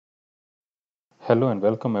Hello and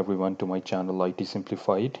welcome everyone to my channel IT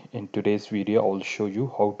Simplified. In today's video, I will show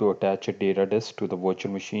you how to attach a data disk to the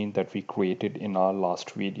virtual machine that we created in our last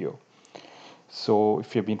video. So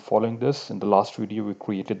if you've been following this, in the last video we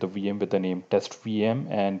created the VM with the name test VM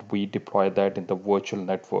and we deployed that in the virtual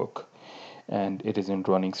network. And it is in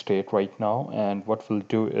running state right now. And what we'll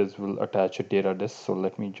do is we'll attach a data disk. So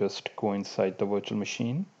let me just go inside the virtual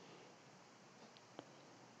machine.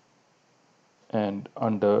 And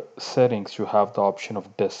under settings you have the option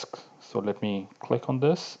of disk, so let me click on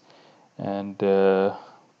this and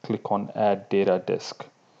click on add data disk,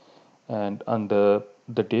 and under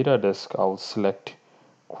the data disk I'll select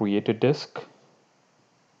create a disk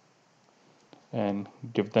and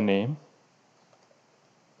give the name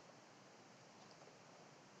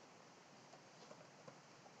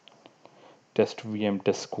test VM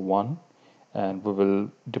disk 1, and we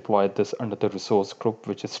will deploy this under the resource group,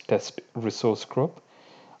 which is test resource group.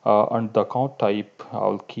 Under the account type,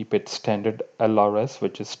 I'll keep it standard LRS,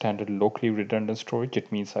 which is standard locally redundant storage.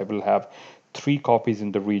 It means I will have 3 copies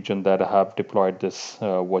in the region that I have deployed this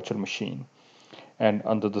virtual machine. And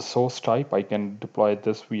under the source type, I can deploy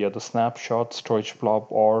this via the snapshot, storage blob,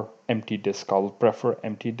 or empty disk. I'll prefer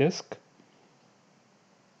empty disk.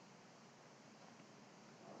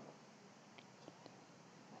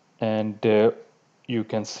 And you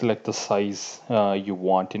can select the size you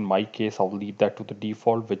want. In my case, I'll leave that to the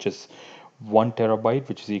default, which is 1 terabyte,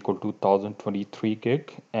 which is equal to 1023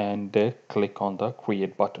 gig, and click on the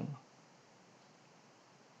create button.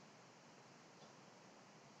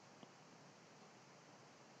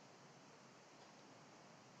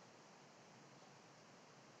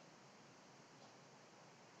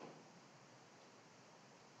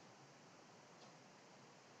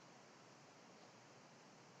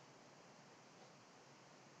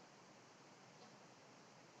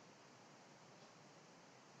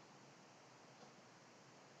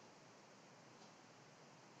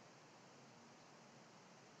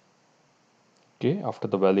 Okay, after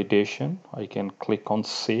the validation, I can click on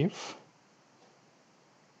save.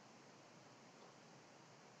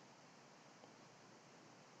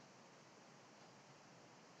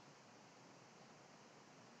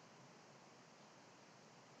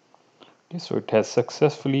 Okay, so it has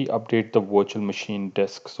successfully updated the virtual machine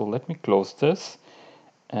disk. So let me close this,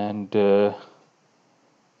 and let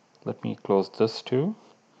me close this too.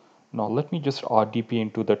 Now let me just RDP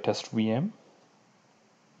into the test VM.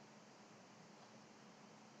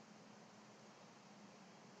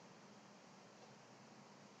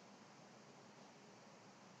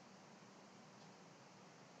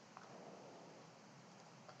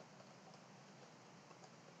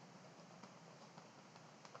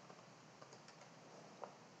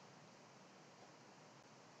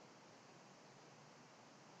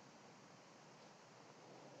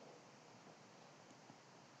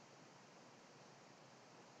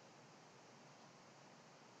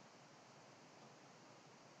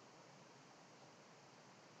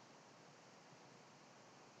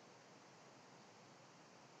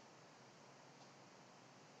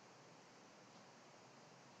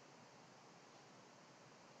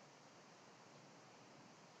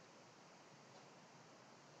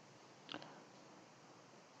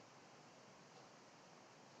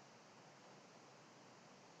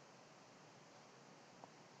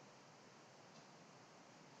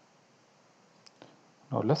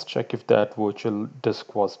 Now let's check if that virtual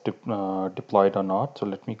disk was deployed or not. So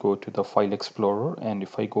let me go to the File Explorer, and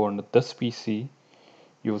if I go on this PC,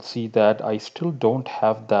 you'll see that I still don't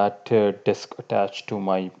have that disk attached to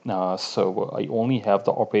my server. I only have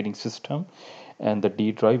the operating system and the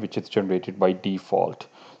D drive, which is generated by default.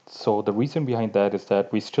 So the reason behind that is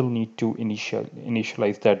that we still need to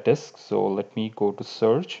initialize that disk. So let me go to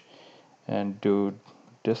search and do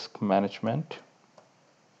disk management.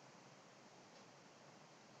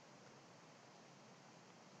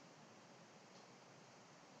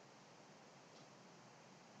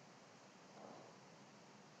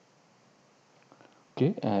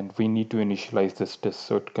 Okay, and we need to initialize this disk,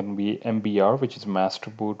 so it can be MBR, which is master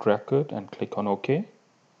boot record, and click on OK.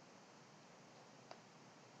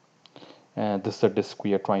 And this is the disk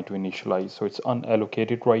we are trying to initialize, so it's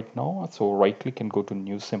unallocated right now. So right click and go to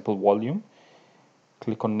new simple volume,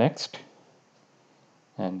 click on next,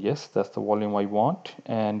 and yes, that's the volume I want.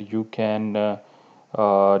 And you can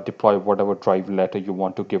deploy whatever drive letter you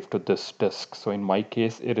want to give to this disk. So in my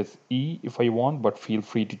case it is E if I want, but feel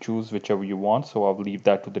free to choose whichever you want, so I'll leave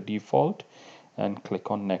that to the default and click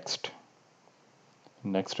on next,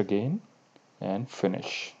 next again, and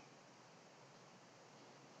finish.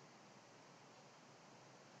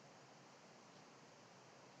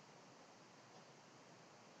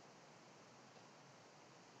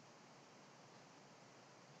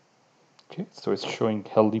 Okay, so it's showing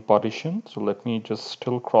healthy partition. So let me just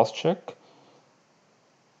still cross check.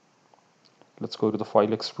 Let's go to the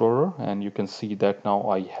file explorer, and you can see that now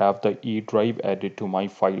I have the E drive added to my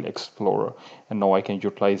file explorer, and now I can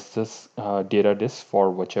utilize this data disk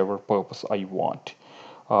for whichever purpose I want.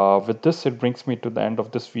 With this, it brings me to the end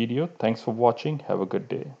of this video. Thanks for watching. Have a good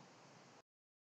day.